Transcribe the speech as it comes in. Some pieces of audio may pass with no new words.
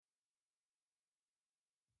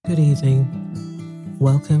Good evening.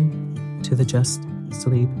 Welcome to the Just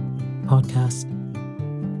Sleep podcast.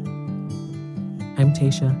 I'm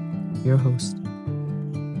Tasha, your host.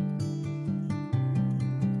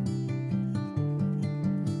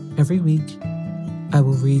 Every week, I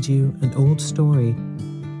will read you an old story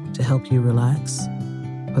to help you relax,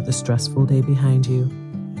 put the stressful day behind you,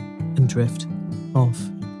 and drift off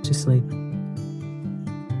to sleep.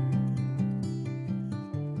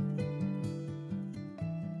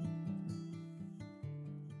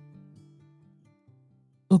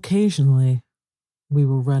 Occasionally, we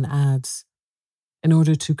will run ads in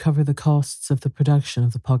order to cover the costs of the production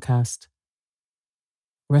of the podcast.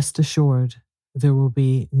 Rest assured, there will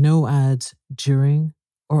be no ads during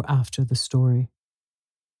or after the story.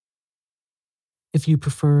 If you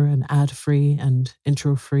prefer an ad-free and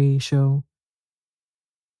intro-free show,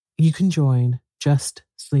 you can join Just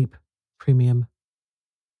Sleep Premium.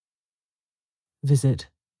 Visit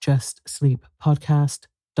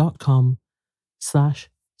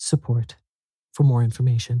justsleeppodcast.com/support for more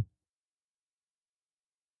information.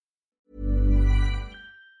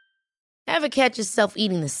 Ever catch yourself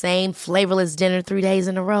eating the same flavorless dinner 3 days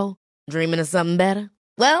in a row? Dreaming of something better?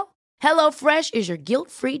 Well, HelloFresh is your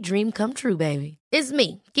guilt-free dream come true, baby. It's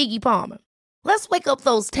me, Keke Palmer. Let's wake up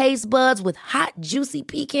those taste buds with hot, juicy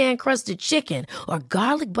pecan-crusted chicken or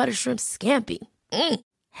garlic butter shrimp scampi.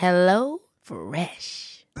 Hello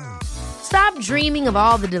Fresh. Stop dreaming of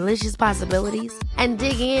all the delicious possibilities and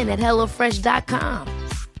dig in at HelloFresh.com.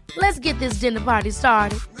 Let's get this dinner party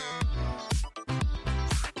started.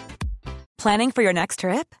 Planning for your next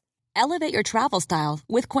trip? Elevate your travel style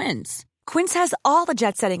with Quince. Quince has all the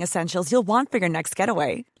jet-setting essentials you'll want for your next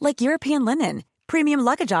getaway, like European linen, premium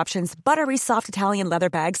luggage options, buttery soft Italian leather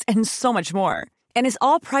bags, and so much more. And is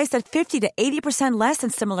all priced at 50 to 80% less than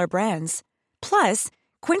similar brands. Plus,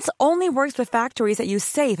 Quince only works with factories that use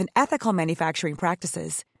safe and ethical manufacturing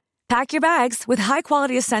practices. Pack your bags with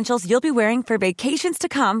high-quality essentials you'll be wearing for vacations to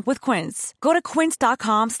come with Quince. Go to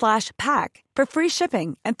quince.com/pack for free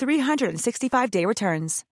shipping and 365-day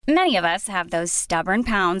returns. Many of us have those stubborn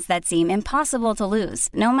pounds that seem impossible to lose,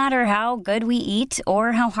 no matter how good we eat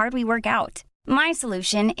or how hard we work out. My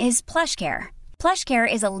solution is PlushCare. PlushCare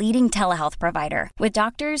is a leading telehealth provider with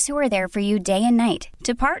doctors who are there for you day and night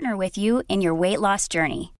to partner with you in your weight loss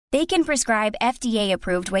journey. They can prescribe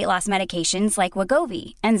FDA-approved weight loss medications like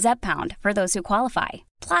Wegovy and Zepbound for those who qualify.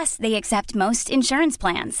 Plus, they accept most insurance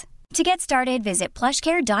plans. To get started, visit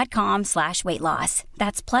plushcare.com/weightloss.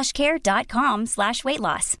 That's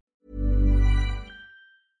plushcare.com/weightloss.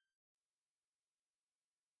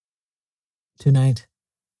 Tonight,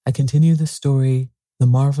 I continue the story The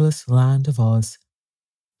Marvelous Land of Oz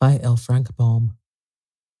by L. Frank Baum.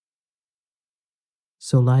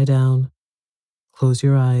 So lie down, close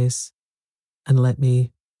your eyes, and let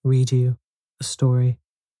me read you a story.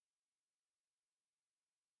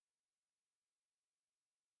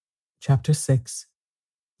 Chapter 6.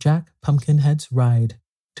 Jack Pumpkinhead's Ride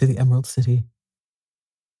to the Emerald City.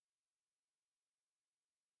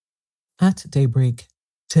 At daybreak,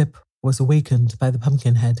 Tip was awakened by the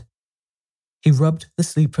Pumpkinhead. He rubbed the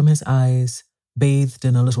sleep from his eyes, bathed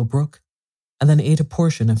in a little brook, and then ate a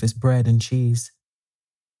portion of his bread and cheese.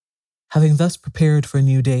 Having thus prepared for a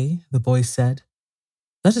new day, the boy said,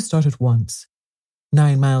 "Let us start at once.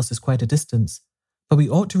 9 miles is quite a distance, but we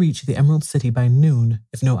ought to reach the Emerald City by noon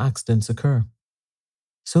if no accidents occur."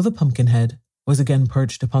 So the Pumpkinhead was again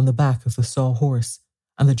perched upon the back of the sawhorse,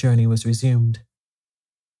 and the journey was resumed.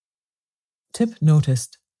 Tip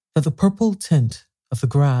noticed that the purple tint of the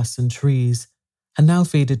grass and trees had now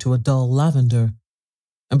faded to a dull lavender,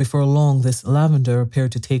 and before long this lavender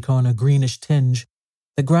appeared to take on a greenish tinge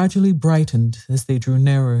that gradually brightened as they drew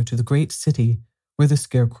nearer to the great city where the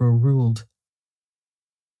Scarecrow ruled.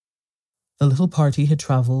 The little party had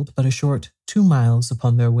travelled but a short 2 miles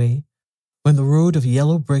upon their way when the road of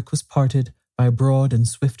yellow brick was parted by a broad and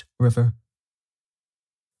swift river.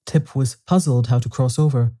 Tip was puzzled how to cross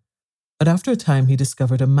over, but after a time he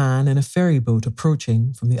discovered a man in a ferry boat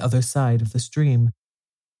approaching from the other side of the stream.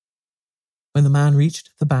 When the man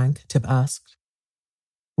reached the bank, Tip asked,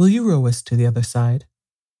 "Will you row us to the other side?"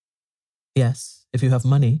 "Yes, if you have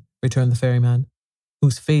money," returned the ferryman,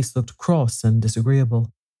 whose face looked cross and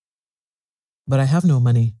disagreeable. "But I have no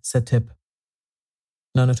money," said Tip.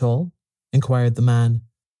 "None at all?" inquired the man.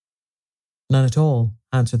 "None at all,"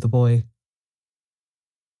 answered the boy.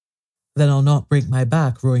 "Then I'll not break my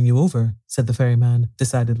back rowing you over," said the ferryman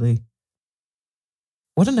decidedly.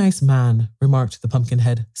 "What a nice man," remarked the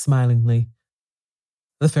Pumpkinhead smilingly.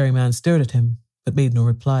 The ferryman stared at him, but made no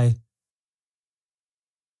reply.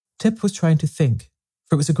 Tip was trying to think,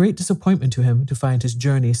 for it was a great disappointment to him to find his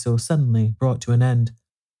journey so suddenly brought to an end.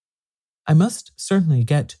 "I must certainly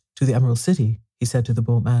get to the Emerald City," he said to the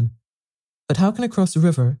boatman, "but how can I cross the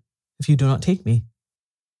river if you do not take me?"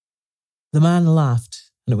 The man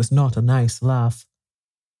laughed, and it was not a nice laugh.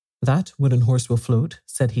 "That wooden horse will float,"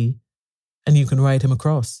 said he, "and you can ride him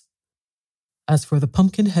across. As for the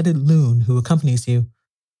pumpkin-headed loon who accompanies you,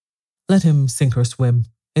 let him sink or swim.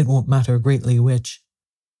 It won't matter greatly which."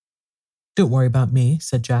 "Don't worry about me,"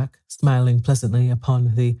 said Jack, smiling pleasantly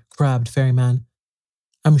upon the crabbed ferryman.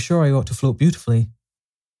 "I'm sure I ought to float beautifully."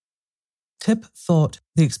 Tip thought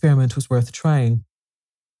the experiment was worth trying,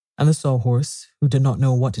 and the sawhorse, who did not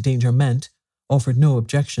know what danger meant, offered no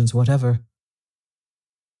objections whatever.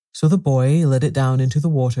 So the boy let it down into the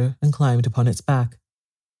water and climbed upon its back.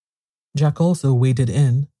 Jack also waded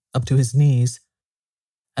in, up to his knees,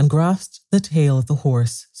 and grasped the tail of the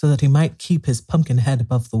horse so that he might keep his pumpkin head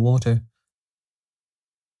above the water.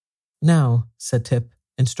 "Now," said Tip,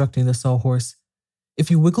 instructing the sawhorse, "if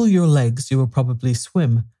you wiggle your legs, you will probably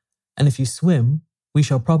swim, and if you swim, we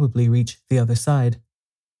shall probably reach the other side."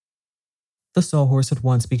 The sawhorse at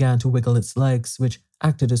once began to wiggle its legs, which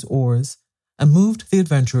acted as oars, and moved the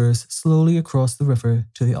adventurers slowly across the river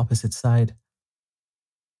to the opposite side.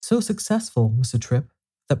 So successful was the trip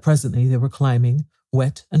that presently they were climbing,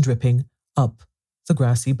 wet and dripping, up the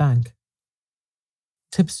grassy bank.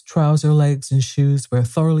 Tip's trouser legs and shoes were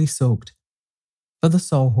thoroughly soaked, but the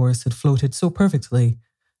sawhorse had floated so perfectly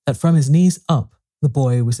that from his knees up the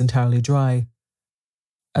boy was entirely dry.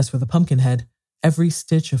 As for the Pumpkinhead, every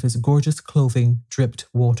stitch of his gorgeous clothing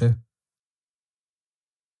dripped water.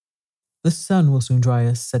 "The sun will soon dry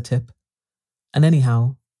us," said Tip, "and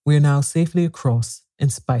anyhow, we are now safely across in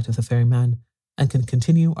spite of the ferryman and can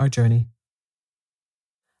continue our journey."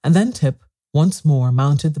 And then Tip once more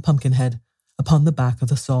mounted the Pumpkinhead upon the back of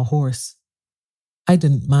the sawhorse. "I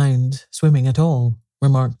didn't mind swimming at all,"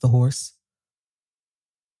 remarked the horse.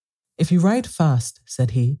 "If you ride fast,"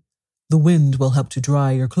 said he, "the wind will help to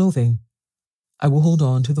dry your clothing. I will hold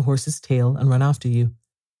on to the horse's tail and run after you.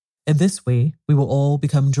 In this way, we will all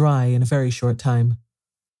become dry in a very short time."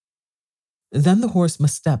 "Then the horse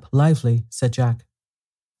must step lively," said Jack.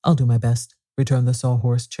 "I'll do my best," returned the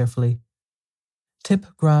sawhorse cheerfully.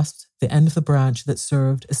 Tip grasped the end of the branch that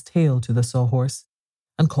served as tail to the sawhorse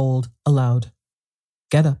and called aloud,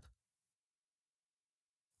 "Get up."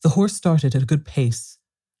 The horse started at a good pace,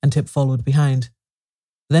 and Tip followed behind.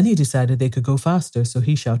 Then he decided they could go faster, so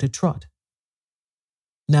he shouted, "Trot."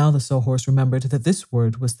 Now the sawhorse remembered that this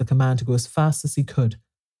word was the command to go as fast as he could,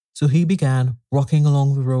 so he began rocking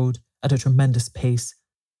along the road at a tremendous pace.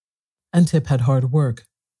 And Tip had hard work,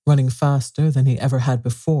 running faster than he ever had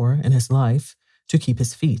before in his life to keep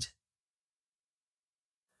his feet.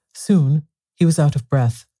 Soon he was out of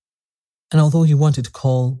breath, and although he wanted to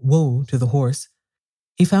call "Whoa" to the horse,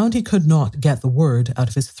 he found he could not get the word out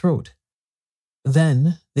of his throat.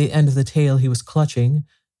 Then the end of the tail he was clutching,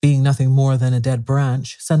 being nothing more than a dead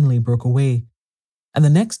branch, suddenly broke away, and the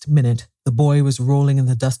next minute the boy was rolling in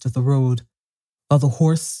the dust of the road, while the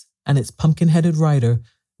horse and its pumpkin-headed rider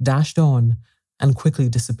dashed on and quickly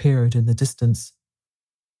disappeared in the distance.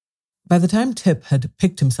 By the time Tip had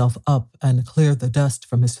picked himself up and cleared the dust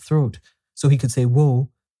from his throat so he could say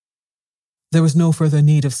 "Whoa," there was no further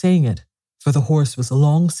need of saying it, for the horse was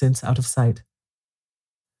long since out of sight.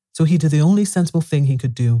 So he did the only sensible thing he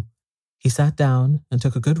could do. He sat down and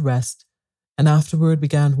took a good rest, and afterward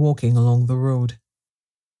began walking along the road.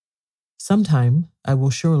 "Sometime I will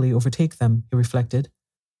surely overtake them," he reflected,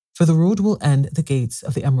 "for the road will end at the gates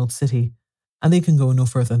of the Emerald City, and they can go no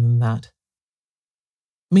further than that."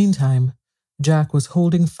 Meantime, Jack was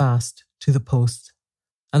holding fast to the post,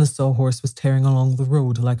 and the sawhorse was tearing along the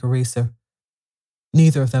road like a racer.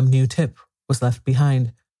 Neither of them knew Tip was left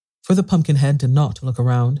behind, for the Pumpkinhead did not look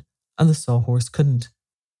around, and the sawhorse couldn't.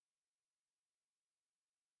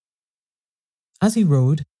 As he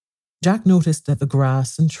rode, Jack noticed that the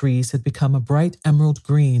grass and trees had become a bright emerald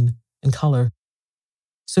green in colour,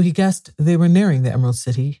 so he guessed they were nearing the Emerald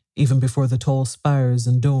City even before the tall spires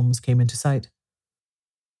and domes came into sight.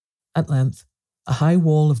 At length, a high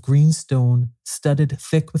wall of green stone, studded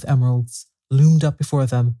thick with emeralds, loomed up before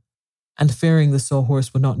them, and fearing the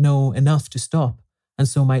sawhorse would not know enough to stop, and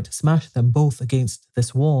so might smash them both against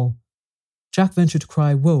this wall, Jack ventured to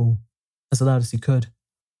cry "Whoa" as loud as he could.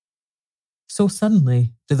 So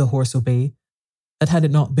suddenly did the horse obey, that had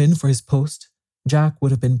it not been for his post, Jack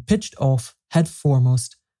would have been pitched off head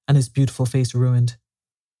foremost and his beautiful face ruined.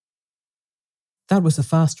 "That was a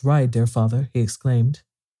fast ride, dear father," he exclaimed,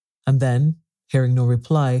 and then, hearing no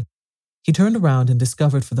reply, he turned around and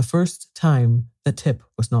discovered for the first time that Tip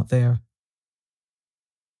was not there.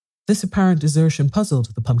 This apparent desertion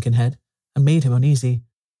puzzled the Pumpkinhead and made him uneasy.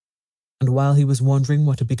 And while he was wondering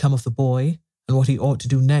what had become of the boy and what he ought to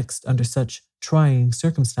do next under such trying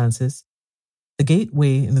circumstances, the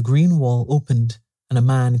gateway in the green wall opened and a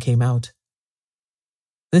man came out.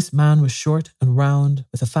 This man was short and round,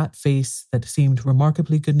 with a fat face that seemed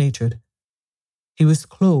remarkably good-natured. He was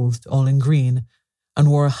clothed all in green and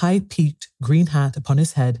wore a high-peaked green hat upon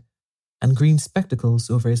his head and green spectacles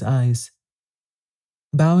over his eyes.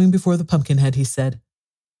 Bowing before the Pumpkinhead, he said,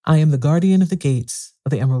 "I am the guardian of the gates of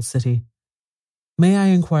the Emerald City. May I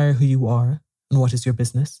inquire who you are and what is your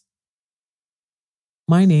business?"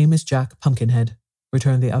 "My name is Jack Pumpkinhead,"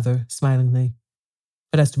 returned the other smilingly.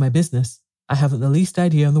 "But as to my business, I haven't the least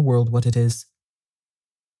idea in the world what it is."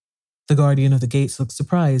 The guardian of the gates looked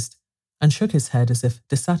surprised and shook his head as if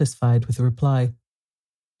dissatisfied with the reply.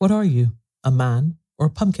 "What are you, a man or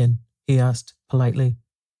a pumpkin?" he asked politely.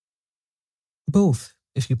 "Both,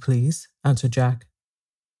 if you please," answered Jack.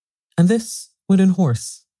 "And this wooden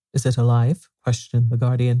horse, is it alive?" questioned the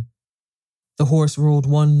guardian. The horse rolled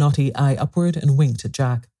one knotty eye upward and winked at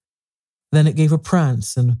Jack. Then it gave a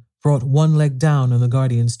prance and brought one leg down on the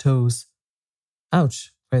guardian's toes.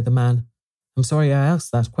 "Ouch," cried the man. "I'm sorry I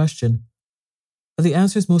asked that question. But the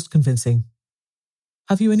answer is most convincing.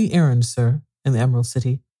 Have you any errand, sir, in the Emerald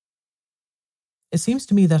City?" "It seems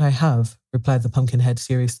to me that I have," replied the Pumpkinhead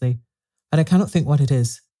seriously, "but I cannot think what it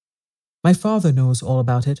is. My father knows all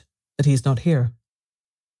about it, but he is not here."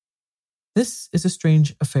 "This is a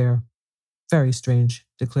strange affair. Very strange,"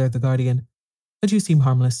 declared the guardian. "But you seem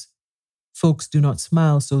harmless. Folks do not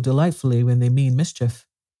smile so delightfully when they mean mischief."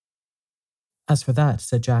 "As for that,"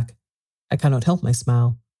 said Jack, "I cannot help my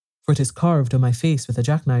smile, for it is carved on my face with a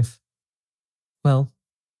jackknife." "Well,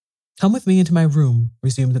 come with me into my room,"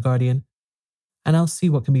 resumed the guardian, "and I'll see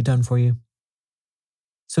what can be done for you."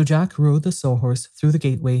 So Jack rode the sawhorse through the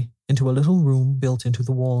gateway into a little room built into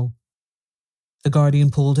the wall. The guardian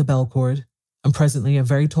pulled a bell cord, and presently a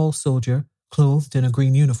very tall soldier, clothed in a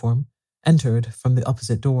green uniform, entered from the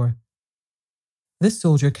opposite door. This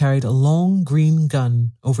soldier carried a long green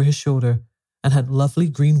gun over his shoulder and had lovely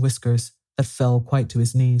green whiskers that fell quite to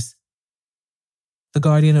his knees. The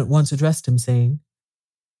guardian at once addressed him, saying,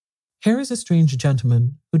 "Here is a strange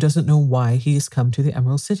gentleman who doesn't know why he has come to the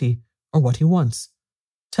Emerald City or what he wants.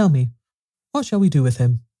 Tell me, what shall we do with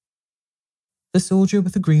him?" The soldier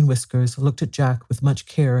with the green whiskers looked at Jack with much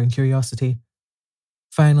care and curiosity.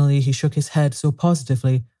 Finally, he shook his head so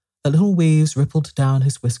positively that little waves rippled down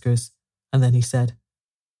his whiskers, and then he said,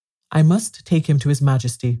 "I must take him to His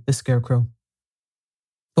Majesty, the Scarecrow."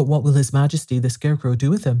 "But what will His Majesty, the Scarecrow, do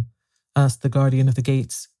with him?" asked the guardian of the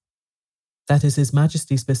gates. "That is His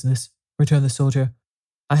Majesty's business," returned the soldier.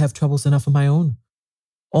 "I have troubles enough of my own.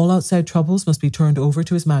 All outside troubles must be turned over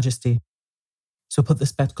to His Majesty. So put the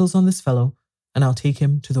spectacles on this fellow, and I'll take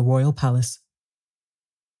him to the royal palace."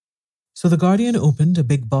 So the guardian opened a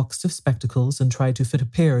big box of spectacles and tried to fit a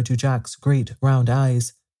pair to Jack's great round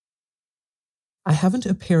eyes. "I haven't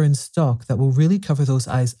a pair in stock that will really cover those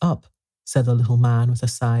eyes up," said the little man with a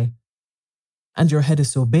sigh. "And your head is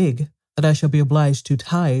so big that I shall be obliged to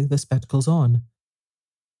tie the spectacles on."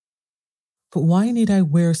 "But why need I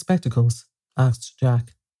wear spectacles?" asked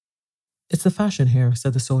Jack. "It's the fashion here,"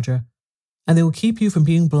 said the soldier, "and they will keep you from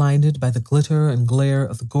being blinded by the glitter and glare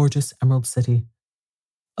of the gorgeous Emerald City."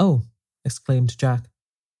 "Oh," exclaimed Jack,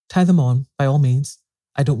 "tie them on, by all means.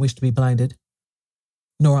 I don't wish to be blinded."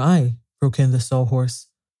 "Nor I," broke in the sawhorse.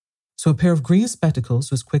 So a pair of green spectacles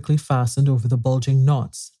was quickly fastened over the bulging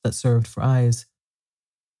knots that served for eyes.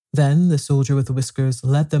 Then the soldier with the whiskers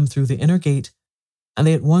led them through the inner gate, and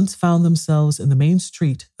they at once found themselves in the main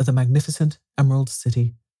street of the magnificent Emerald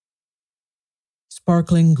City.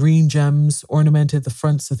 Sparkling green gems ornamented the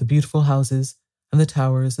fronts of the beautiful houses, and the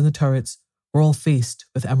towers and the turrets were all faced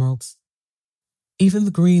with emeralds. Even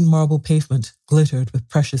the green marble pavement glittered with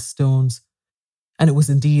precious stones, and it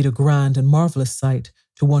was indeed a grand and marvellous sight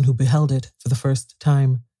to one who beheld it for the first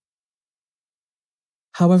time.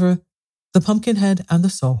 However, the Pumpkinhead and the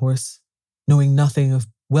Sawhorse, knowing nothing of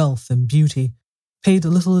wealth and beauty, paid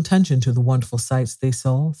little attention to the wonderful sights they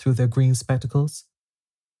saw through their green spectacles.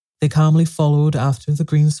 They calmly followed after the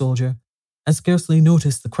green soldier and scarcely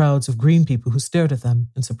noticed the crowds of green people who stared at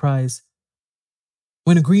them in surprise.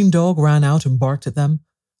 When a green dog ran out and barked at them,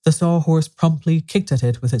 the Sawhorse promptly kicked at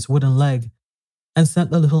it with its wooden leg and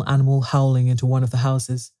sent the little animal howling into one of the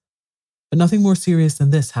houses. But nothing more serious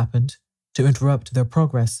than this happened to interrupt their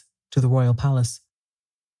progress to the royal palace.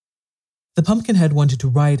 The Pumpkinhead wanted to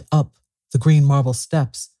ride up the green marble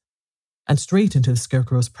steps and straight into the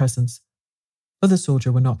Scarecrow's presence, but the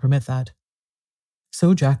soldier would not permit that.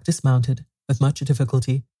 So Jack dismounted with much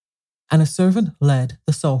difficulty and a servant led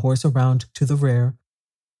the sawhorse around to the rear,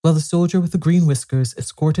 while the soldier with the green whiskers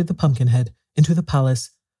escorted the Pumpkinhead into the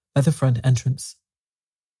palace by the front entrance.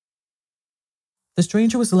 The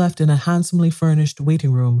stranger was left in a handsomely furnished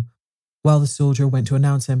waiting room while the soldier went to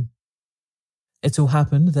announce him. It so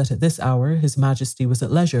happened that at this hour His Majesty was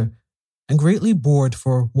at leisure and greatly bored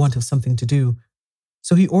for want of something to do,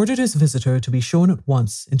 so he ordered his visitor to be shown at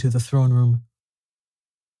once into the throne room.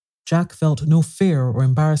 Jack felt no fear or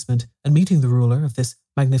embarrassment at meeting the ruler of this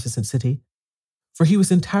magnificent city, for he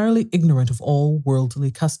was entirely ignorant of all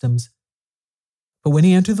worldly customs. But when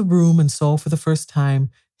he entered the room and saw for the first time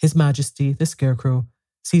His Majesty the Scarecrow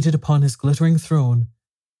seated upon his glittering throne,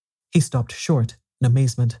 he stopped short in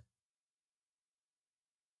amazement.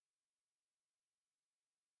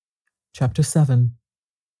 Chapter 7.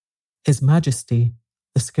 His Majesty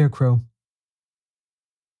the Scarecrow.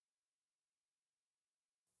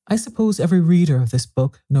 I suppose every reader of this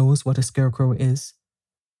book knows what a scarecrow is,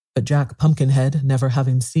 but Jack Pumpkinhead, never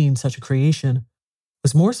having seen such a creation,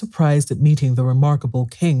 was more surprised at meeting the remarkable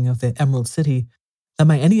king of the Emerald City than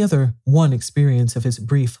by any other one experience of his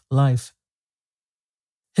brief life.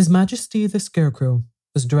 His Majesty the Scarecrow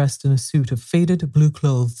was dressed in a suit of faded blue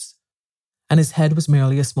clothes, and his head was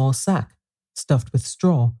merely a small sack stuffed with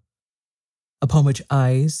straw, upon which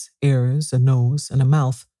eyes, ears, a nose, and a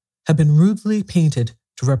mouth had been rudely painted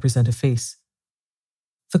to represent a face.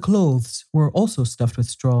 The clothes were also stuffed with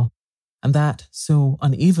straw, and that so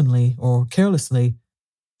unevenly or carelessly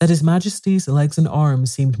that His Majesty's legs and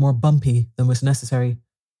arms seemed more bumpy than was necessary.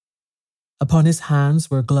 Upon his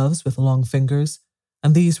hands were gloves with long fingers,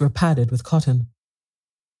 and these were padded with cotton.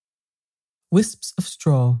 Wisps of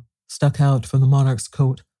straw stuck out from the monarch's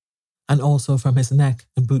coat, and also from his neck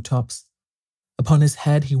and boot tops. Upon his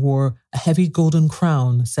head he wore a heavy golden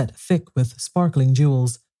crown set thick with sparkling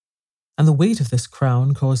jewels, and the weight of this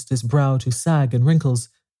crown caused his brow to sag in wrinkles,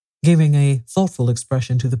 giving a thoughtful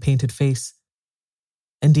expression to the painted face.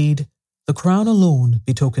 Indeed, the crown alone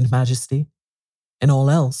betokened majesty. In all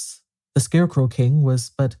else, the Scarecrow King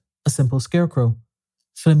was but a simple scarecrow,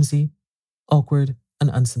 flimsy, awkward, and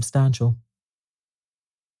unsubstantial.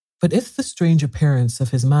 But if the strange appearance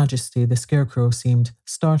of His Majesty the Scarecrow seemed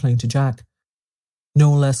startling to Jack,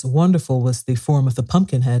 no less wonderful was the form of the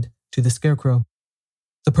Pumpkinhead to the Scarecrow.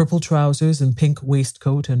 The purple trousers and pink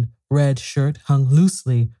waistcoat and red shirt hung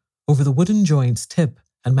loosely over the wooden joints Tip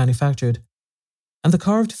had manufactured, and the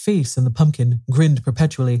carved face in the pumpkin grinned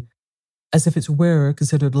perpetually, as if its wearer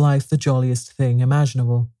considered life the jolliest thing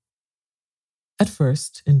imaginable. At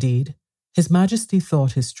first, indeed, His Majesty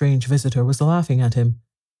thought his strange visitor was laughing at him,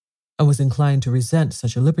 and was inclined to resent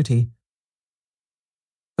such a liberty.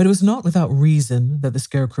 But it was not without reason that the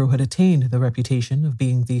Scarecrow had attained the reputation of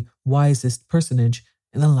being the wisest personage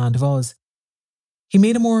in the land of Oz. He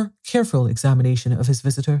made a more careful examination of his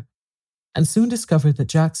visitor, and soon discovered that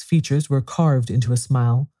Jack's features were carved into a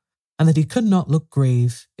smile, and that he could not look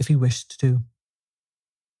grave if he wished to.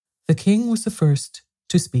 The king was the first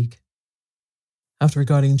to speak. After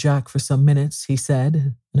regarding Jack for some minutes, he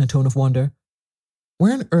said, in a tone of wonder,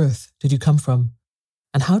 "Where on earth did you come from,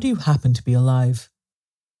 and how do you happen to be alive?"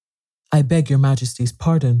 "I beg your Majesty's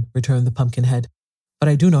pardon," returned the Pumpkinhead, "but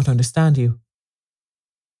I do not understand you."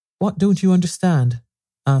 "What don't you understand?"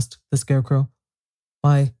 asked the Scarecrow.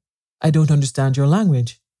 "Why, I don't understand your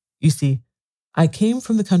language. You see, I came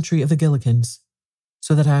from the country of the Gillikins,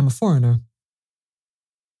 so that I am a foreigner."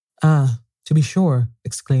 "Ah, to be sure,"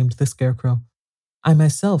 exclaimed the Scarecrow. "I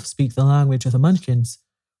myself speak the language of the Munchkins,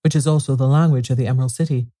 which is also the language of the Emerald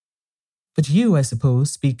City. But you, I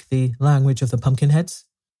suppose, speak the language of the Pumpkinheads?"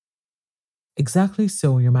 "Exactly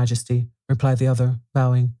so, your Majesty," replied the other,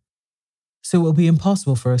 bowing. "So it will be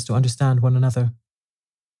impossible for us to understand one another."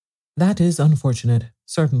 "That is unfortunate,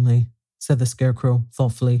 certainly," said the Scarecrow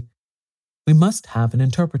thoughtfully. "We must have an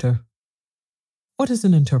interpreter." "What is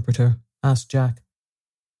an interpreter?" asked Jack.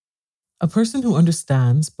 "A person who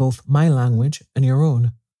understands both my language and your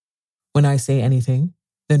own. When I say anything,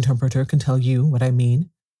 the interpreter can tell you what I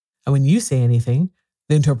mean, and when you say anything,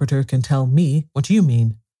 the interpreter can tell me what you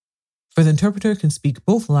mean. For the interpreter can speak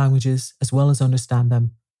both languages as well as understand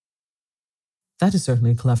them." "That is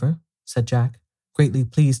certainly clever," said Jack, greatly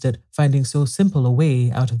pleased at finding so simple a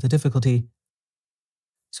way out of the difficulty.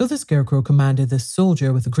 So the Scarecrow commanded the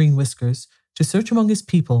soldier with the green whiskers to search among his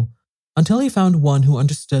people until he found one who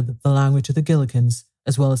understood the language of the Gillikins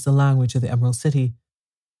as well as the language of the Emerald City,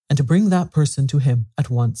 and to bring that person to him at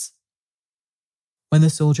once. When the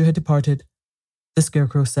soldier had departed, the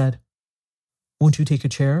Scarecrow said, "Won't you take a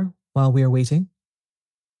chair while we are waiting?"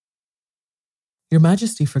 "Your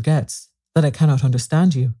Majesty forgets that I cannot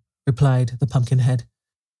understand you," replied the Pumpkinhead.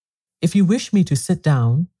 If you wish me to sit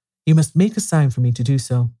down, you must make a sign for me to do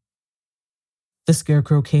so." The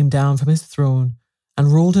Scarecrow came down from his throne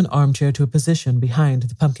and rolled an armchair to a position behind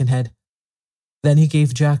the Pumpkinhead. Then he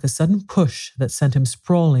gave Jack a sudden push that sent him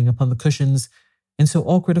sprawling upon the cushions in so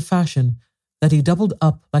awkward a fashion that he doubled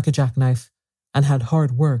up like a jackknife and had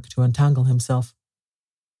hard work to untangle himself.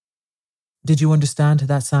 "Did you understand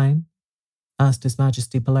that sign?" asked His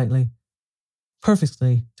Majesty politely.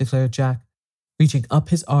 "Perfectly," declared Jack, reaching up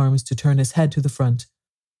his arms to turn his head to the front,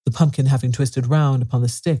 the pumpkin having twisted round upon the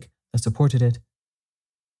stick that supported it.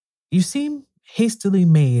 "You seem hastily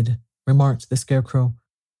made," remarked the Scarecrow,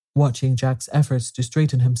 watching Jack's efforts to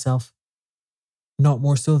straighten himself. "Not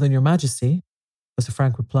more so than your Majesty," was the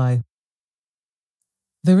frank reply.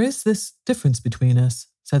 "There is this difference between us,"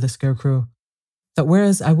 said the Scarecrow, "that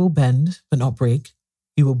whereas I will bend but not break,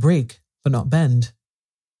 you will break but not bend."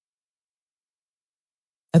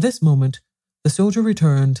 At this moment, the soldier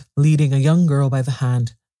returned, leading a young girl by the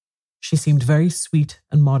hand. She seemed very sweet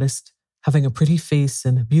and modest, having a pretty face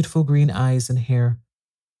and beautiful green eyes and hair.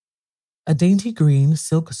 A dainty green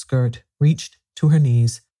silk skirt reached to her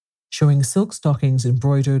knees, showing silk stockings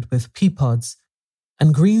embroidered with pea pods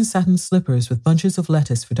and green satin slippers with bunches of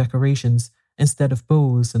lettuce for decorations instead of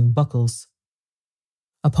bows and buckles.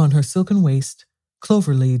 Upon her silken waist,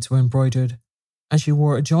 clover leaves were embroidered, and she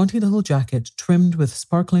wore a jaunty little jacket trimmed with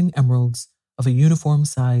sparkling emeralds of a uniform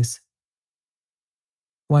size.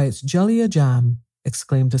 "Why, it's Jellia Jam,"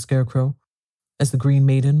 exclaimed the Scarecrow, as the Green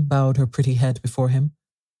Maiden bowed her pretty head before him.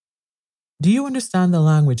 "Do you understand the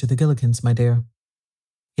language of the Gillikins, my dear?"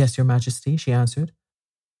 "Yes, your Majesty," she answered,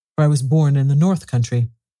 "for I was born in the North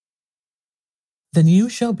Country." "Then you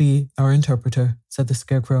shall be our interpreter," said the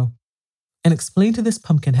Scarecrow, "and explain to this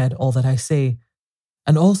Pumpkinhead all that I say,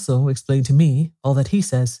 and also explain to me all that he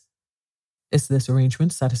says. Is this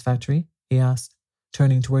arrangement satisfactory?" he asked,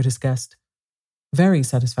 turning toward his guest. "Very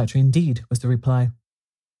satisfactory indeed," was the reply.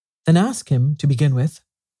 "Then ask him, to begin with,"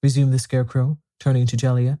 resumed the Scarecrow, turning to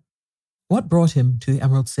Jellia, "what brought him to the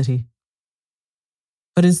Emerald City?"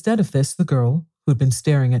 But instead of this, the girl, who had been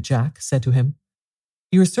staring at Jack, said to him,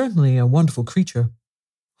 "You are certainly a wonderful creature.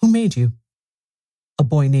 Who made you?" "A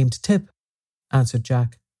boy named Tip," answered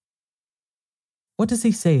Jack. "What does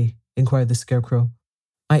he say?" inquired the Scarecrow.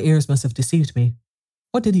 "My ears must have deceived me.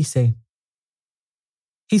 What did he say?"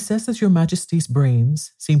 "He says that your Majesty's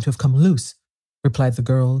brains seem to have come loose," replied the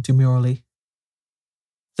girl demurely.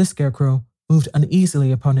 The Scarecrow moved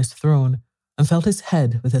uneasily upon his throne and felt his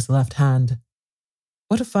head with his left hand.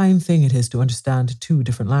 "What a fine thing it is to understand two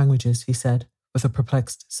different languages," he said, with a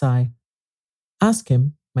perplexed sigh. "Ask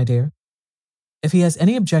him, my dear, if he has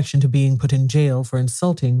any objection to being put in jail for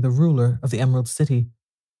insulting the ruler of the Emerald City."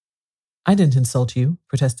 "I didn't insult you,"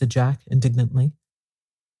 protested Jack indignantly.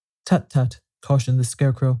 "Tut, tut," cautioned the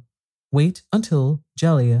Scarecrow. "Wait until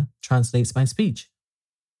Jellia translates my speech."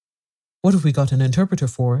 "What have we got an interpreter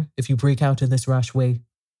for if you break out in this rash way?"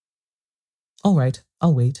 "All right,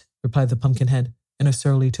 I'll wait," replied the Pumpkinhead in a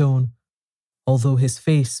surly tone, although his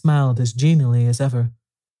face smiled as genially as ever.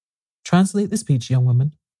 "Translate the speech, young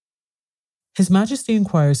woman." "His Majesty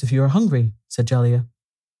inquires if you are hungry," said Jellia.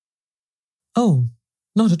 "Oh,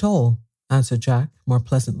 not at all," answered Jack more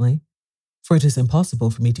pleasantly, "for it is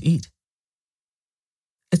impossible for me to eat."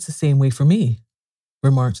 "It's the same way for me,"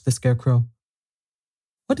 remarked the Scarecrow.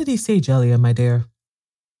 "What did he say, Jellia, my dear?"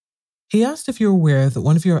 "He asked if you were aware that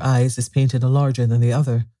one of your eyes is painted larger than the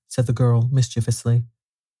other," said the girl mischievously.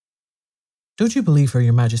 "Don't you believe her,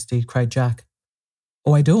 your Majesty?" cried Jack.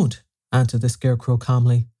 "Oh, I don't," answered the Scarecrow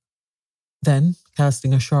calmly. Then,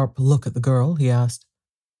 casting a sharp look at the girl, he asked,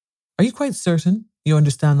 "Are you quite certain you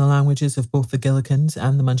understand the languages of both the Gillikins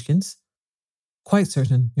and the Munchkins?" "Quite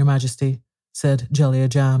certain, your Majesty," said Jellia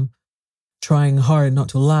Jam, trying hard not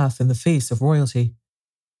to laugh in the face of royalty.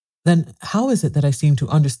 "Then how is it that I seem to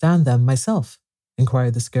understand them myself?"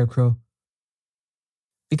 inquired the Scarecrow.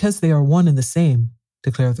 "Because they are one and the same,"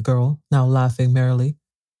 declared the girl, now laughing merrily.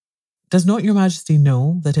 "Does not your Majesty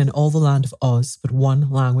know that in all the land of Oz but one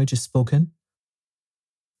language is spoken?"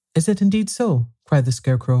 "Is it indeed so?" cried the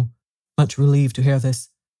Scarecrow, much relieved to hear this.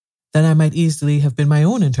 "Then I might easily have been my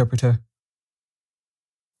own interpreter."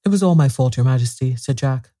 "It was all my fault, your Majesty," said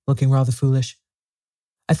Jack, looking rather foolish.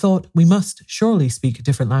 "I thought we must surely speak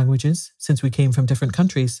different languages, since we came from different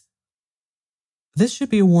countries." "This should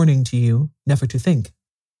be a warning to you never to think,"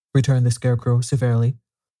 returned the Scarecrow severely.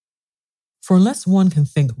 "For unless one can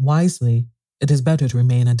think wisely, it is better to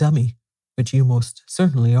remain a dummy, which you most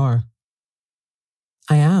certainly are."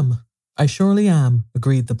 I surely am,"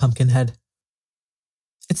 agreed the Pumpkinhead.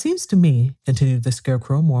 "It seems to me," continued the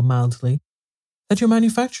Scarecrow more mildly, that your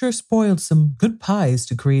manufacturer spoiled some good pies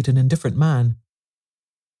to create an indifferent man.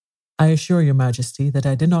 I assure your Majesty that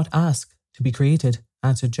I did not ask to be created,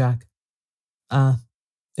 answered Jack. Ah,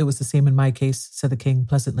 it was the same in my case, said the king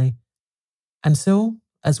pleasantly. And so,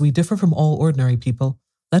 as we differ from all ordinary people,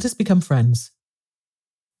 let us become friends.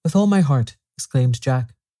 With all my heart, exclaimed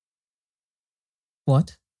Jack.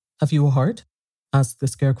 What? Have you a heart? Asked the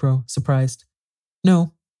Scarecrow, surprised.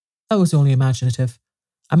 No, that was only imaginative.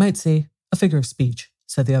 I might say a figure of speech,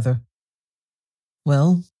 said the other.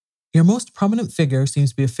 Well, your most prominent figure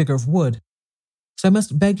seems to be a figure of wood, so I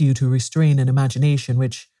must beg you to restrain an imagination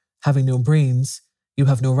which, having no brains, you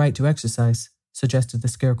have no right to exercise, suggested the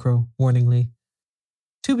Scarecrow warningly.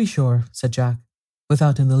 To be sure, said Jack,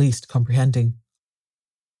 without in the least comprehending.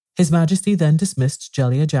 His Majesty then dismissed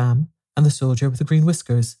Jellia Jam and the soldier with the green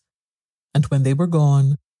whiskers, and when they were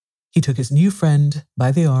gone, he took his new friend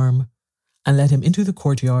by the arm and led him into the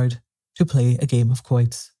courtyard to play a game of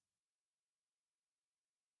quoits.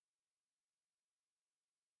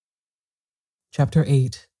 Chapter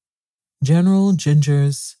 8. General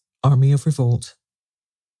Ginger's Army of Revolt.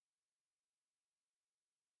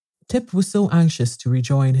 Tip was so anxious to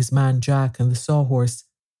rejoin his man Jack and the Sawhorse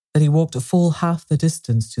that he walked a full half the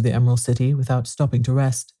distance to the Emerald City without stopping to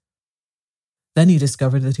rest. Then he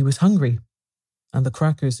discovered that he was hungry, and the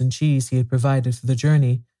crackers and cheese he had provided for the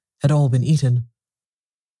journey had all been eaten.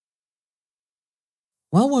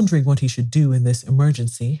 While wondering what he should do in this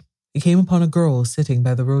emergency, he came upon a girl sitting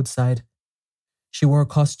by the roadside. She wore a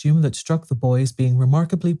costume that struck the boy as being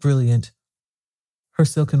remarkably brilliant, her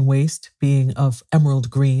silken waist being of emerald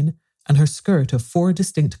green and her skirt of 4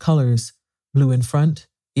 distinct colours, blue in front,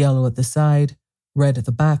 yellow at the side, red at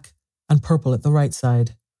the back, and purple at the right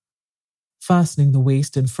side. Fastening the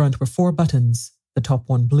waist in front were 4 buttons, the top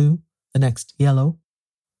one blue, the next yellow,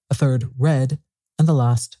 a third red, and the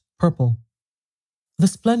last purple. The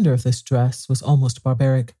splendour of this dress was almost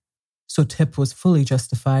barbaric, so Tip was fully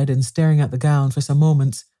justified in staring at the gown for some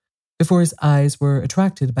moments before his eyes were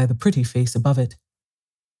attracted by the pretty face above it.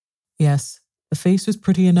 Yes, the face was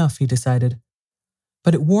pretty enough, he decided,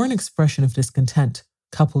 but it wore an expression of discontent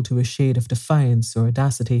coupled to a shade of defiance or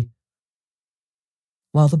audacity.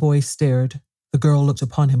 While the boy stared, the girl looked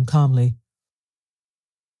upon him calmly.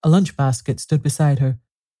 A lunch basket stood beside her,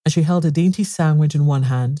 and she held a dainty sandwich in one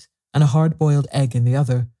hand and a hard-boiled egg in the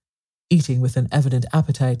other, eating with an evident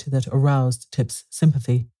appetite that aroused Tip's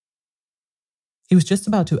sympathy. He was just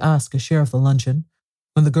about to ask a share of the luncheon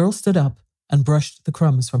when the girl stood up and brushed the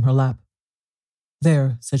crumbs from her lap.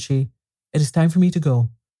 There, said she, it is time for me to go.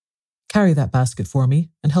 Carry that basket for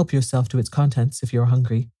me and help yourself to its contents if you are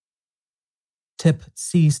hungry. Tip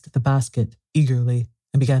seized the basket eagerly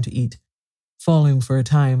and began to eat, following for a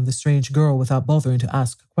time the strange girl without bothering to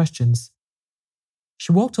ask questions.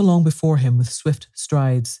 She walked along before him with swift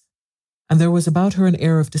strides, and there was about her an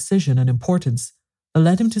air of decision and importance that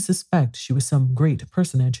led him to suspect she was some great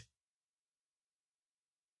personage.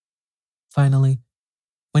 Finally,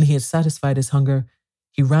 when he had satisfied his hunger,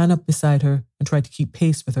 he ran up beside her and tried to keep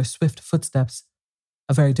pace with her swift footsteps,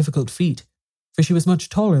 a very difficult feat, for she was much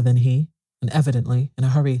taller than he, and evidently in a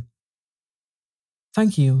hurry.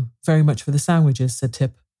 Thank you very much for the sandwiches, said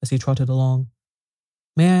Tip as he trotted along.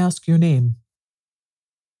 May I ask your name?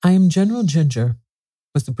 I am General Ginger,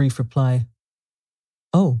 was the brief reply.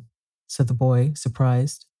 Oh, said the boy,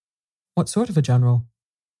 surprised. What sort of a general?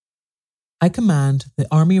 I command the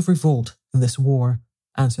Army of Revolt in this war,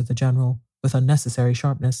 answered the general with unnecessary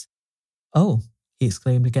sharpness. Oh, he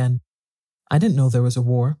exclaimed again. I didn't know there was a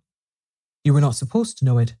war. You were not supposed to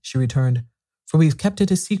know it, she returned, for we have kept it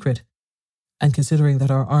a secret. And considering that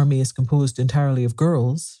our army is composed entirely of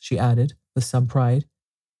girls, she added, with some pride,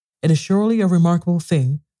 it is surely a remarkable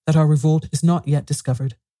thing that our revolt is not yet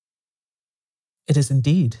discovered. It is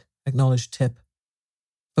indeed, acknowledged Tip.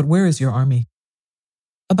 But where is your army?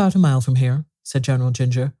 About a mile from here, said General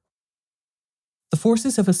Ginger. The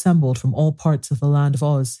forces have assembled from all parts of the land of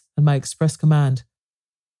Oz at my express command.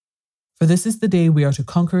 For this is the day we are to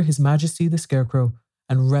conquer His Majesty the Scarecrow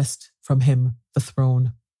and wrest from him the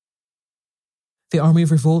throne. The Army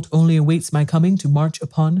of Revolt only awaits my coming to march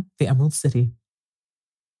upon the Emerald City.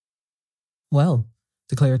 Well,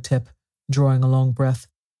 declared Tip, drawing a long breath,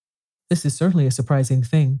 this is certainly a surprising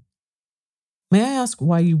thing. May I ask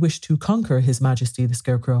why you wish to conquer His Majesty the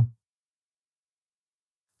Scarecrow?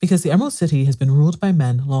 Because the Emerald City has been ruled by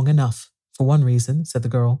men long enough, for one reason, said the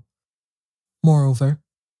girl. Moreover,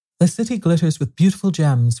 the city glitters with beautiful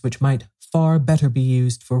gems which might far better be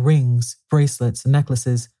used for rings, bracelets, and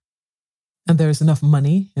necklaces, and there is enough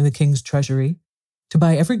money in the king's treasury to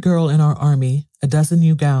buy every girl in our army a dozen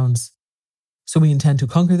new gowns. So we intend to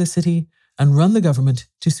conquer the city and run the government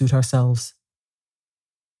to suit ourselves."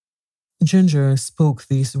 Ginger spoke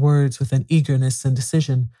these words with an eagerness and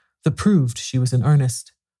decision that proved she was in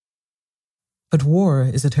earnest. "But war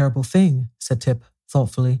is a terrible thing," said Tip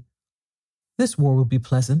thoughtfully. "This war will be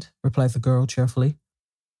pleasant," replied the girl cheerfully.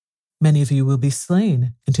 "Many of you will be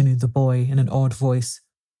slain," continued the boy in an awed voice.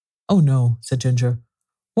 "Oh no," said Ginger.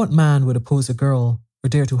 "What man would oppose a girl or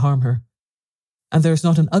dare to harm her? And there is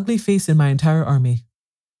not an ugly face in my entire army."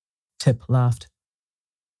 Tip laughed.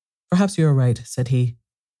 "Perhaps you are right," said he.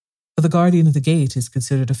 "But the guardian of the gate is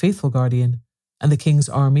considered a faithful guardian, and the king's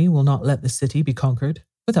army will not let the city be conquered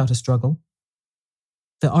without a struggle."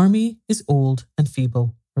 "The army is old and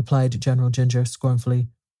feeble," replied General Ginger scornfully.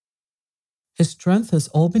 "His strength has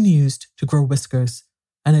all been used to grow whiskers,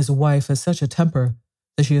 and his wife has such a temper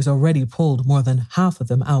that she has already pulled more than half of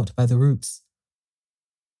them out by the roots."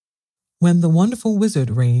 When the wonderful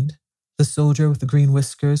wizard reigned, the soldier with the green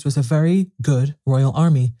whiskers was a very good royal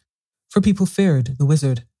army, for people feared the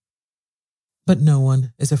wizard. But no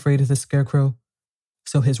one is afraid of the Scarecrow,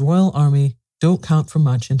 so his royal army don't count for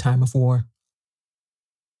much in time of war.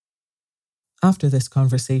 After this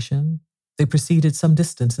conversation, they proceeded some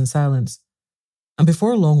distance in silence, and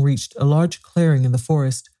before long reached a large clearing in the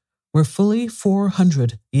forest where fully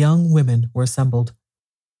 400 young women were assembled.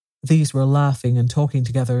 These were laughing and talking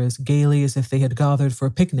together as gaily as if they had gathered for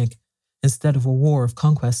a picnic instead of a war of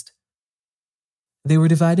conquest. They were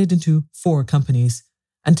divided into 4 companies,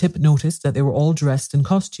 and Tip noticed that they were all dressed in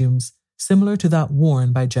costumes similar to that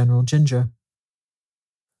worn by General Ginger.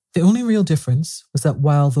 The only real difference was that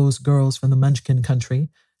while those girls from the Munchkin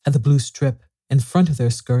country had the blue strip in front of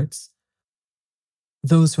their skirts,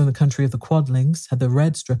 those from the country of the Quadlings had the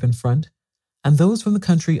red strip in front, and those from the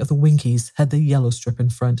country of the Winkies had the yellow strip in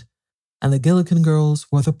front, and the Gillikin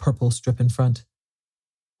girls wore the purple strip in front.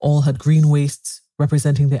 All had green waists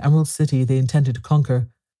representing the Emerald City they intended to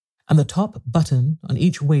conquer, and the top button on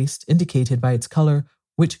each waist indicated by its colour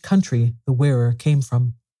which country the wearer came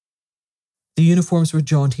from. The uniforms were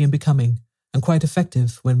jaunty and becoming, and quite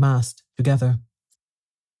effective when massed together.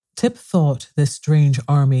 Tip thought this strange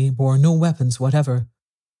army bore no weapons whatever,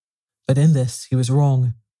 but in this he was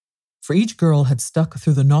wrong, for each girl had stuck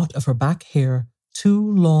through the knot of her back hair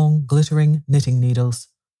 2 long, glittering knitting needles.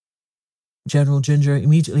 General Ginger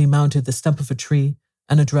immediately mounted the stump of a tree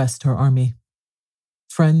and addressed her army.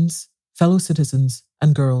 "Friends, fellow citizens,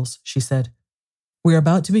 and girls," she said, "we are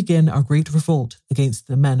about to begin our great revolt against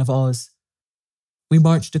the men of Oz. We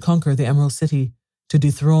march to conquer the Emerald City, to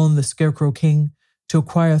dethrone the Scarecrow King, to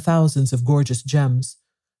acquire thousands of gorgeous gems,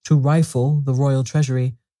 to rifle the royal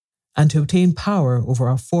treasury, and to obtain power over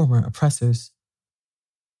our former oppressors."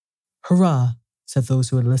 "Hurrah," said those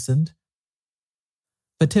who had listened.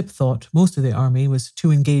 But Tip thought most of the army was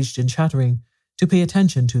too engaged in chattering to pay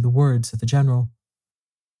attention to the words of the general.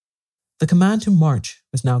 The command to march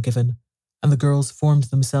was now given, and the girls formed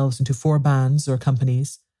themselves into 4 bands or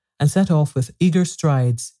companies and set off with eager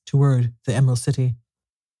strides toward the Emerald City.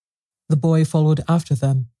 The boy followed after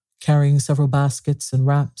them, carrying several baskets and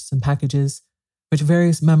wraps and packages which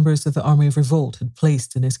various members of the Army of Revolt had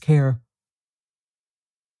placed in his care.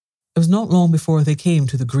 It was not long before they came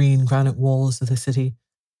to the green granite walls of the city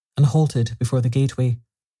and halted before the gateway.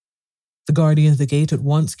 The guardian of the gate at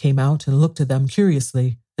once came out and looked at them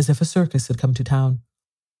curiously as if a circus had come to town.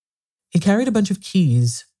 He carried a bunch of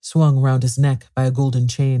keys swung round his neck by a golden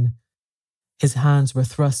chain. His hands were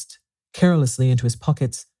thrust carelessly into his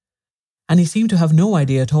pockets, and he seemed to have no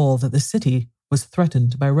idea at all that the city was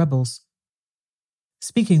threatened by rebels.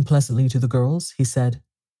 Speaking pleasantly to the girls, he said,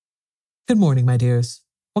 "Good morning, my dears.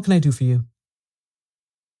 What can I do for you?"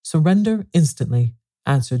 "Surrender instantly,"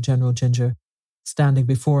 answered General Ginger, standing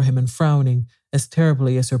before him and frowning as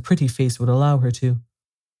terribly as her pretty face would allow her to.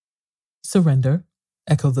 "Surrender?"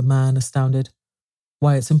 echoed the man, astounded.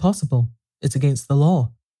 "Why, it's impossible. It's against the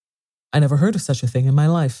law. I never heard of such a thing in my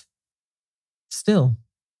life." "Still,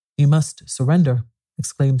 you must surrender,"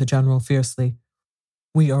 exclaimed the general fiercely.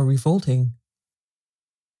 "We are revolting."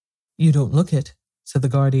 "You don't look it," said the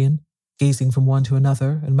guardian, gazing from one to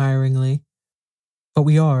another admiringly. "But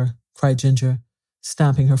we are," cried Ginger,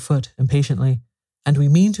 stamping her foot impatiently, "and we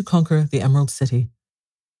mean to conquer the Emerald City."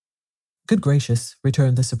 "Good gracious,"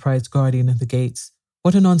 returned the surprised guardian of the gates.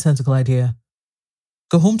 "What a nonsensical idea.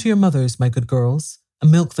 Go home to your mothers, my good girls,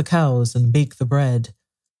 and milk the cows and bake the bread.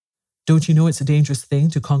 Don't you know it's a dangerous thing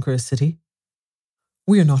to conquer a city?"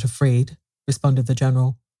 "We are not afraid," responded the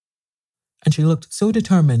general, and she looked so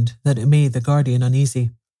determined that it made the guardian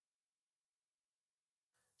uneasy.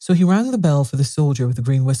 So he rang the bell for the soldier with the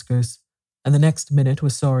green whiskers, and the next minute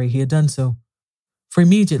was sorry he had done so, for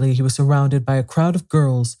immediately he was surrounded by a crowd of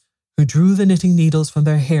girls who drew the knitting needles from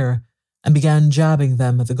their hair and began jabbing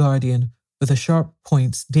them at the guardian with the sharp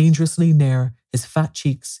points dangerously near his fat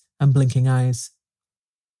cheeks and blinking eyes.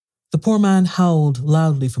 The poor man howled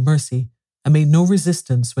loudly for mercy and made no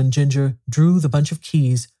resistance when Ginger drew the bunch of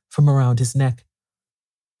keys from around his neck.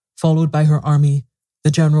 Followed by her army, the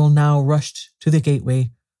general now rushed to the gateway,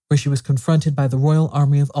 where she was confronted by the Royal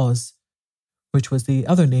Army of Oz, which was the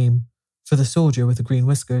other name for the soldier with the green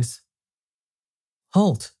whiskers.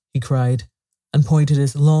 "Halt," he cried, and pointed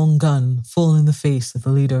his long gun full in the face of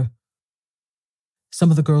the leader. Some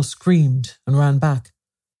of the girls screamed and ran back,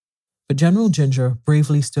 but General Ginger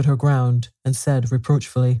bravely stood her ground and said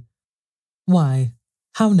reproachfully, "Why,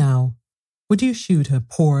 how now? Would you shoot a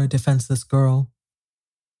poor, defenseless girl?"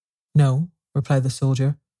 "No," replied the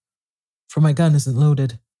soldier, "for my gun isn't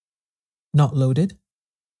loaded." "Not loaded?"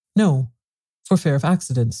 "No, for fear of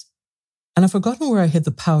accidents, and I've forgotten where I hid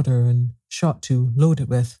the powder and shot to load it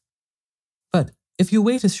with. But if you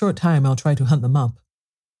wait a short time, I'll try to hunt them up."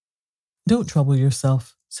 "Don't trouble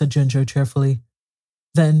yourself," said Ginger cheerfully.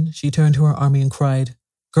 Then she turned to her army and cried,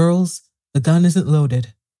 "Girls, the gun isn't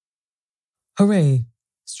loaded." "Hooray!"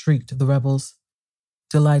 shrieked the rebels,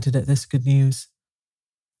 delighted at this good news.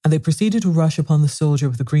 And they proceeded to rush upon the soldier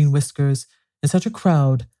with the green whiskers in such a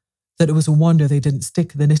crowd that it was a wonder they didn't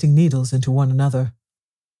stick the knitting needles into one another.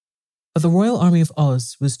 But the Royal Army of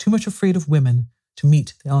Oz was too much afraid of women to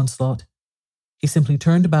meet the onslaught. He simply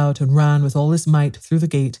turned about and ran with all his might through the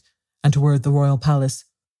gate and toward the royal palace,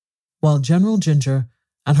 while General Ginger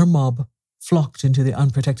and her mob flocked into the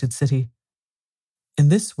unprotected city. In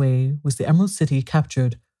this way was the Emerald City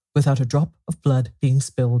captured without a drop of blood being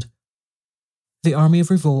spilled. The army of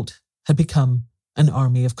revolt had become an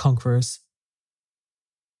army of conquerors.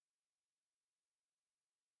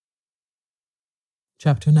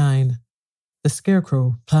 Chapter 9. The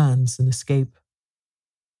Scarecrow Plans an Escape.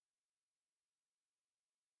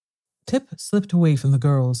 Tip slipped away from the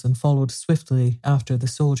girls and followed swiftly after the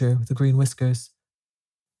soldier with the green whiskers.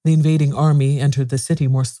 The invading army entered the city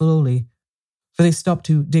more slowly, for they stopped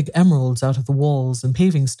to dig emeralds out of the walls and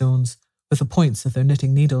paving stones with the points of their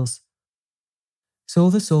knitting needles. So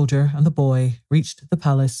the soldier and the boy reached the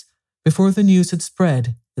palace before the news had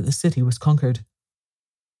spread that the city was conquered.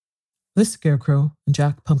 The Scarecrow and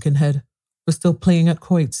Jack Pumpkinhead were still playing at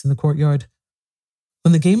quoits in the courtyard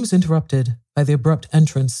when the game was interrupted by the abrupt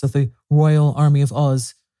entrance of the Royal Army of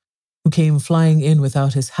Oz, who came flying in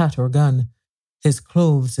without his hat or gun, his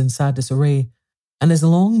clothes in sad disarray, and his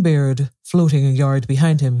long beard floating a yard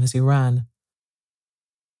behind him as he ran.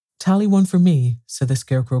 "Tally one for me," said the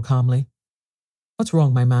Scarecrow calmly. "What's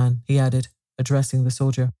wrong, my man?" he added, addressing the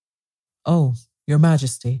soldier. "Oh, Your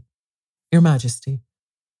Majesty, Your Majesty.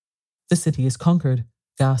 The city is conquered,"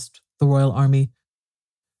 gasped the royal army,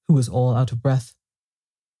 who was all out of breath.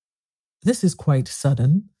 "This is quite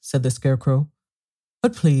sudden," said the Scarecrow.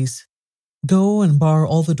 "But please, go and bar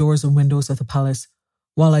all the doors and windows of the palace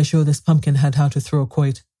while I show this Pumpkinhead how to throw a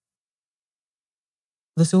quoit."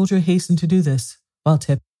 The soldier hastened to do this, while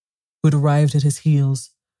Tip, who had arrived at his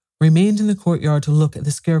heels, remained in the courtyard to look at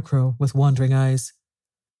the Scarecrow with wondering eyes.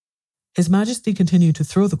 His Majesty continued to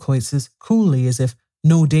throw the quoits as coolly as if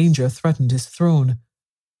no danger threatened his throne,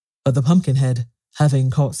 but the Pumpkinhead,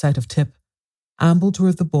 having caught sight of Tip, ambled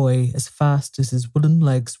toward the boy as fast as his wooden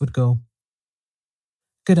legs would go.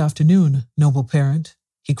 "Good afternoon, noble parent,"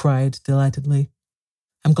 he cried delightedly.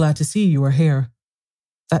 "I'm glad to see you are here.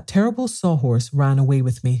 That terrible sawhorse ran away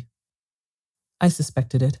with me." "I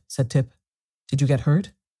suspected it," said Tip. "Did you get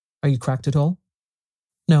hurt? Are you cracked at all?"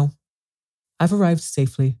 "No. I've arrived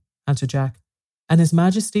safely," answered Jack, "and His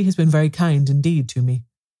Majesty has been very kind indeed to me."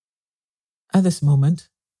 At this moment,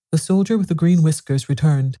 the soldier with the green whiskers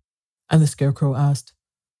returned, and the Scarecrow asked,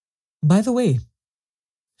 "By the way,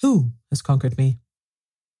 who has conquered me?"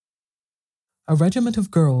 "A regiment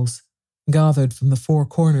of girls, gathered from the four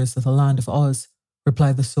corners of the land of Oz,"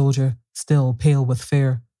 replied the soldier, still pale with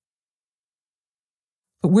fear.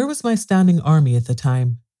 "But where was my standing army at the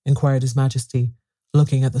time?" inquired His Majesty,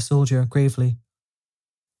 looking at the soldier gravely.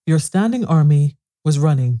 "Your standing army was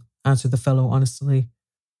running," answered the fellow honestly,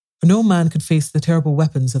 "for no man could face the terrible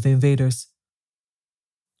weapons of the invaders."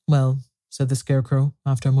 "Well," said the Scarecrow,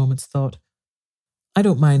 after a moment's thought, "I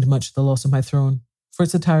don't mind much the loss of my throne, for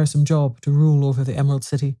it's a tiresome job to rule over the Emerald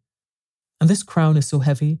City, and this crown is so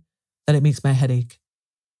heavy that it makes my head ache.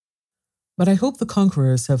 But I hope the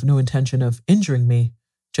conquerors have no intention of injuring me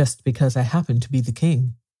just because I happen to be the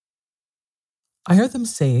king." "I heard them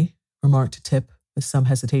say," remarked Tip with some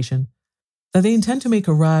hesitation, "that they intend to make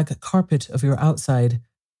a rag carpet of your outside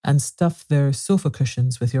and stuff their sofa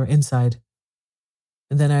cushions with your inside."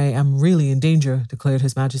 Then I am really in danger, declared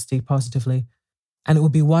His Majesty positively, and it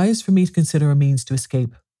would be wise for me to consider a means to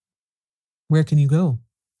escape. Where can you go?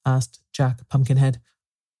 Asked Jack Pumpkinhead.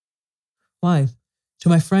 Why, to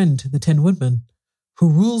my friend, the Tin Woodman, who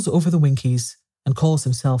rules over the Winkies and calls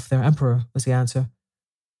himself their emperor, was the answer.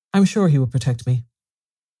 I'm sure he will protect me.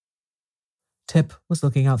 Tip was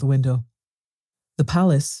looking out the window. The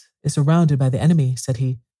palace is surrounded by the enemy, said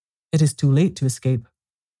he. It is too late to escape.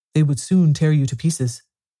 They would soon tear you to pieces.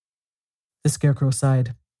 The Scarecrow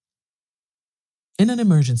sighed. In an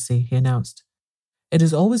emergency, he announced, it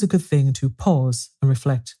is always a good thing to pause and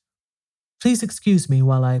reflect. Please excuse me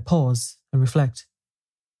while I pause and reflect.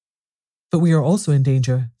 But we are also in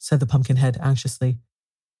danger, said the Pumpkinhead anxiously.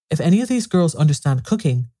 If any of these girls understand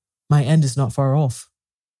cooking, my end is not far off.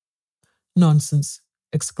 Nonsense,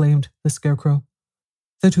 exclaimed the Scarecrow.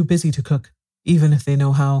 They're too busy to cook, even if they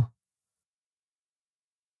know how.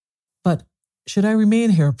 But should I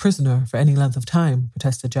remain here a prisoner for any length of time,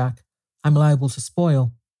 protested Jack, I'm liable to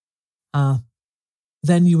spoil.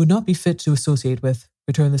 Then you would not be fit to associate with,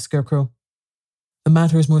 returned the Scarecrow. The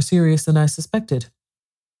matter is more serious than I suspected.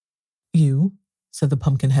 You, said the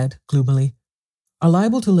Pumpkinhead gloomily, are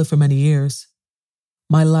liable to live for many years.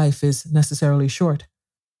 My life is necessarily short,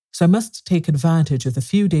 so I must take advantage of the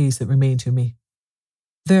few days that remain to me.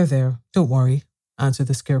 There, don't worry, answered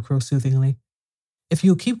the Scarecrow soothingly. If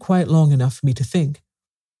you'll keep quiet long enough for me to think,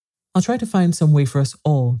 I'll try to find some way for us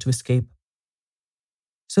all to escape.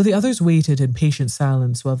 So the others waited in patient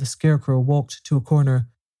silence while the Scarecrow walked to a corner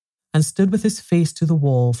and stood with his face to the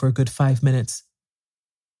wall for a good 5 minutes.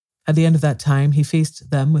 At the end of that time, he faced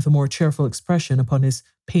them with a more cheerful expression upon his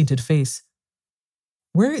painted face.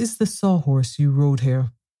 Where is the sawhorse you rode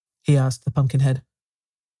here? He asked the Pumpkinhead.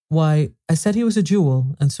 Why, I said he was a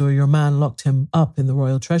jewel, and so your man locked him up in the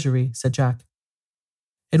royal treasury, said Jack.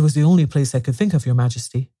 It was the only place I could think of, Your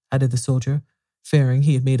Majesty, added the soldier, fearing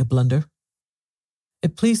he had made a blunder.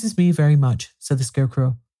 It pleases me very much, said the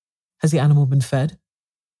Scarecrow. Has the animal been fed?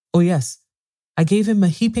 Oh, yes. I gave him a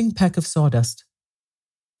heaping peck of sawdust.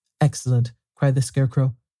 Excellent, cried the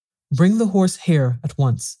Scarecrow. Bring the horse here at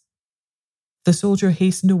once. The soldier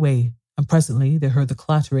hastened away, and presently they heard the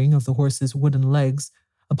clattering of the horse's wooden legs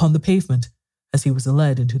upon the pavement as he was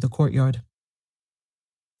led into the courtyard.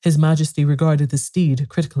 His Majesty regarded the steed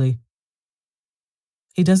critically.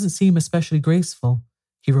 He doesn't seem especially graceful,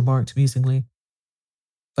 he remarked musingly.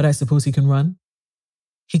 But I suppose he can run?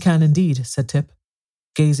 He can indeed, said Tip,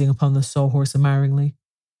 gazing upon the sawhorse admiringly.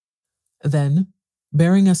 Then,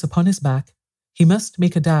 bearing us upon his back, he must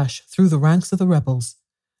make a dash through the ranks of the rebels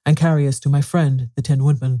and carry us to my friend, the Tin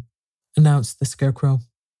Woodman, announced the Scarecrow.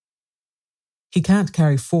 He can't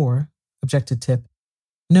carry 4, objected Tip.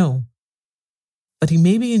 No, but he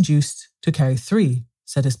may be induced to carry 3,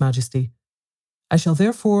 said His Majesty. I shall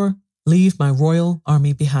therefore leave my royal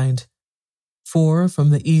army behind, for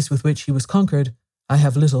from the ease with which he was conquered, I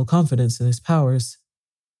have little confidence in his powers.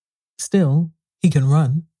 Still, he can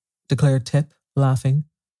run, declared Tip, laughing.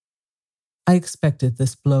 I expected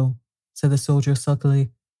this blow, said the soldier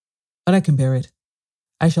sulkily, but I can bear it.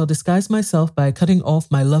 I shall disguise myself by cutting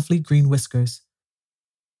off my lovely green whiskers.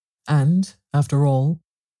 And, after all,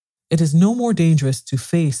 it is no more dangerous to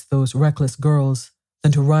face those reckless girls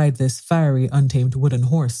than to ride this fiery, untamed wooden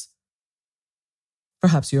horse.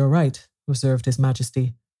 Perhaps you are right, observed His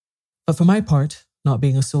Majesty. But for my part, not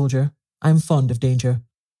being a soldier, I am fond of danger.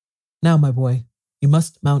 Now, my boy, you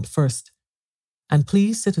must mount first, and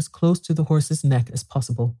please sit as close to the horse's neck as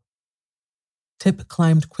possible. Tip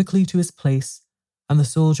climbed quickly to his place, and the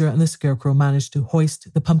soldier and the Scarecrow managed to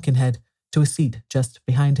hoist the Pumpkinhead to a seat just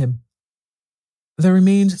behind him. There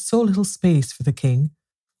remained so little space for the king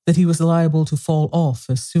that he was liable to fall off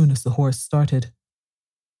as soon as the horse started.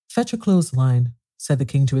 Fetch a clothesline, said the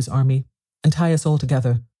king to his army, and tie us all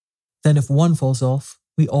together. Then if one falls off,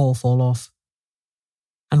 we all fall off.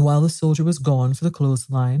 And while the soldier was gone for the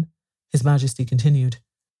clothesline, His Majesty continued,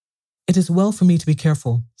 It is well for me to be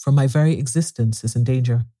careful, for my very existence is in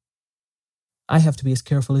danger. I have to be as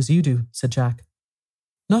careful as you do, said Jack.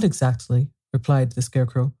 Not exactly, replied the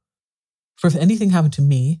Scarecrow. For if anything happened to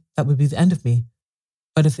me, that would be the end of me.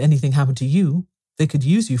 But if anything happened to you, they could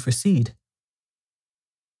use you for seed.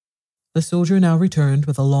 The soldier now returned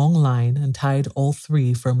with a long line and tied all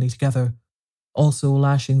 3 firmly together, also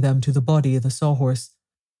lashing them to the body of the sawhorse,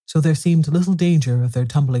 so there seemed little danger of their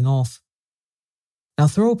tumbling off. Now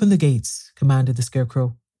throw open the gates, commanded the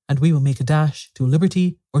Scarecrow, and we will make a dash to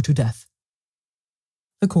liberty or to death.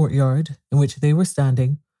 The courtyard, in which they were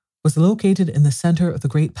standing, was located in the centre of the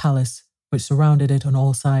great palace, which surrounded it on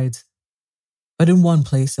all sides. But in one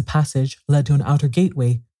place a passage led to an outer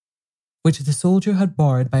gateway, which the soldier had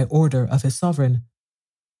barred by order of his sovereign.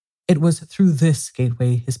 It was through this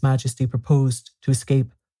gateway His Majesty proposed to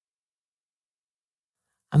escape.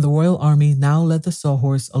 And the royal army now led the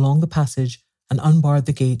sawhorse along the passage and unbarred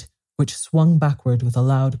the gate, which swung backward with a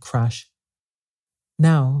loud crash.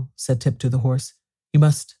 "Now," said Tip to the horse, "you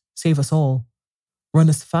must save us all. Run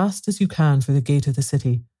as fast as you can for the gate of the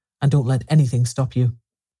city, and don't let anything stop you."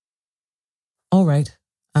 "All right,"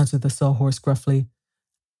 answered the sawhorse gruffly,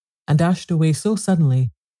 and dashed away so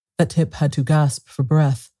suddenly that Tip had to gasp for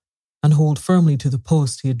breath and hold firmly to the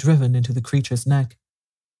post he had driven into the creature's neck.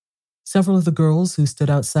 Several of the girls who stood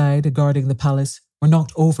outside guarding the palace were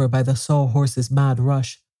knocked over by the sawhorse's mad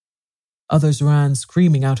rush. Others ran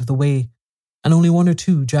screaming out of the way, and only one or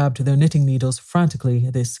two jabbed their knitting needles frantically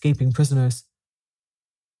at the escaping prisoners.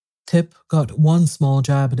 Tip got one small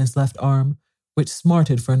jab in his left arm, which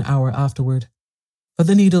smarted for an hour afterward, but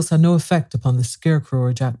the needles had no effect upon the Scarecrow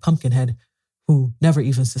or Jack Pumpkinhead, who never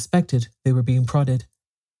even suspected they were being prodded.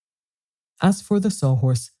 As for the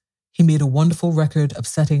sawhorse, he made a wonderful record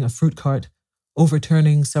upsetting a fruit cart,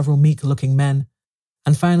 overturning several meek-looking men,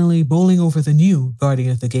 and finally bowling over the new guardian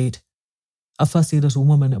of the gate, a fussy little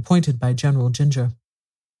woman appointed by General Ginger.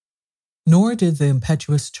 Nor did the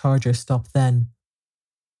impetuous charger stop then.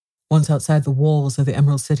 Once outside the walls of the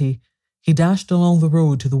Emerald City, he dashed along the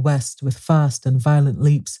road to the west with fast and violent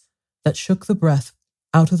leaps that shook the breath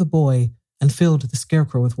out of the boy and filled the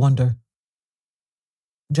Scarecrow with wonder.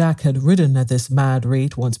 Jack had ridden at this mad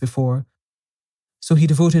rate once before, so he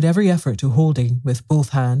devoted every effort to holding, with both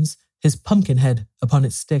hands, his pumpkin head upon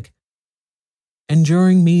its stick,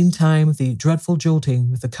 enduring meantime the dreadful jolting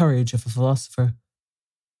with the courage of a philosopher.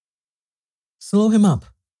 Slow him up,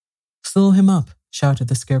 shouted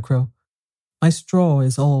the Scarecrow. "My straw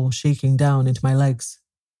is all shaking down into my legs."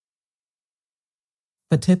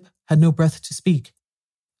 But Tip had no breath to speak,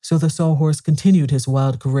 so the sawhorse continued his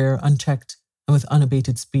wild career unchecked and with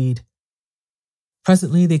unabated speed.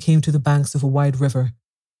 Presently they came to the banks of a wide river,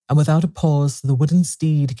 and without a pause the wooden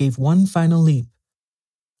steed gave one final leap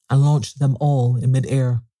and launched them all in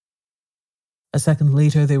mid-air. A second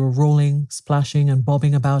later they were rolling, splashing, and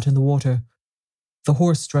bobbing about in the water, the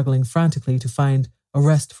horse struggling frantically to find a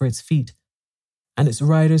rest for its feet, and its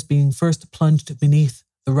riders being first plunged beneath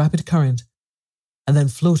the rapid current and then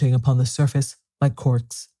floating upon the surface like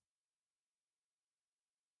corks.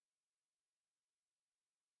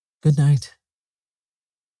 Good night.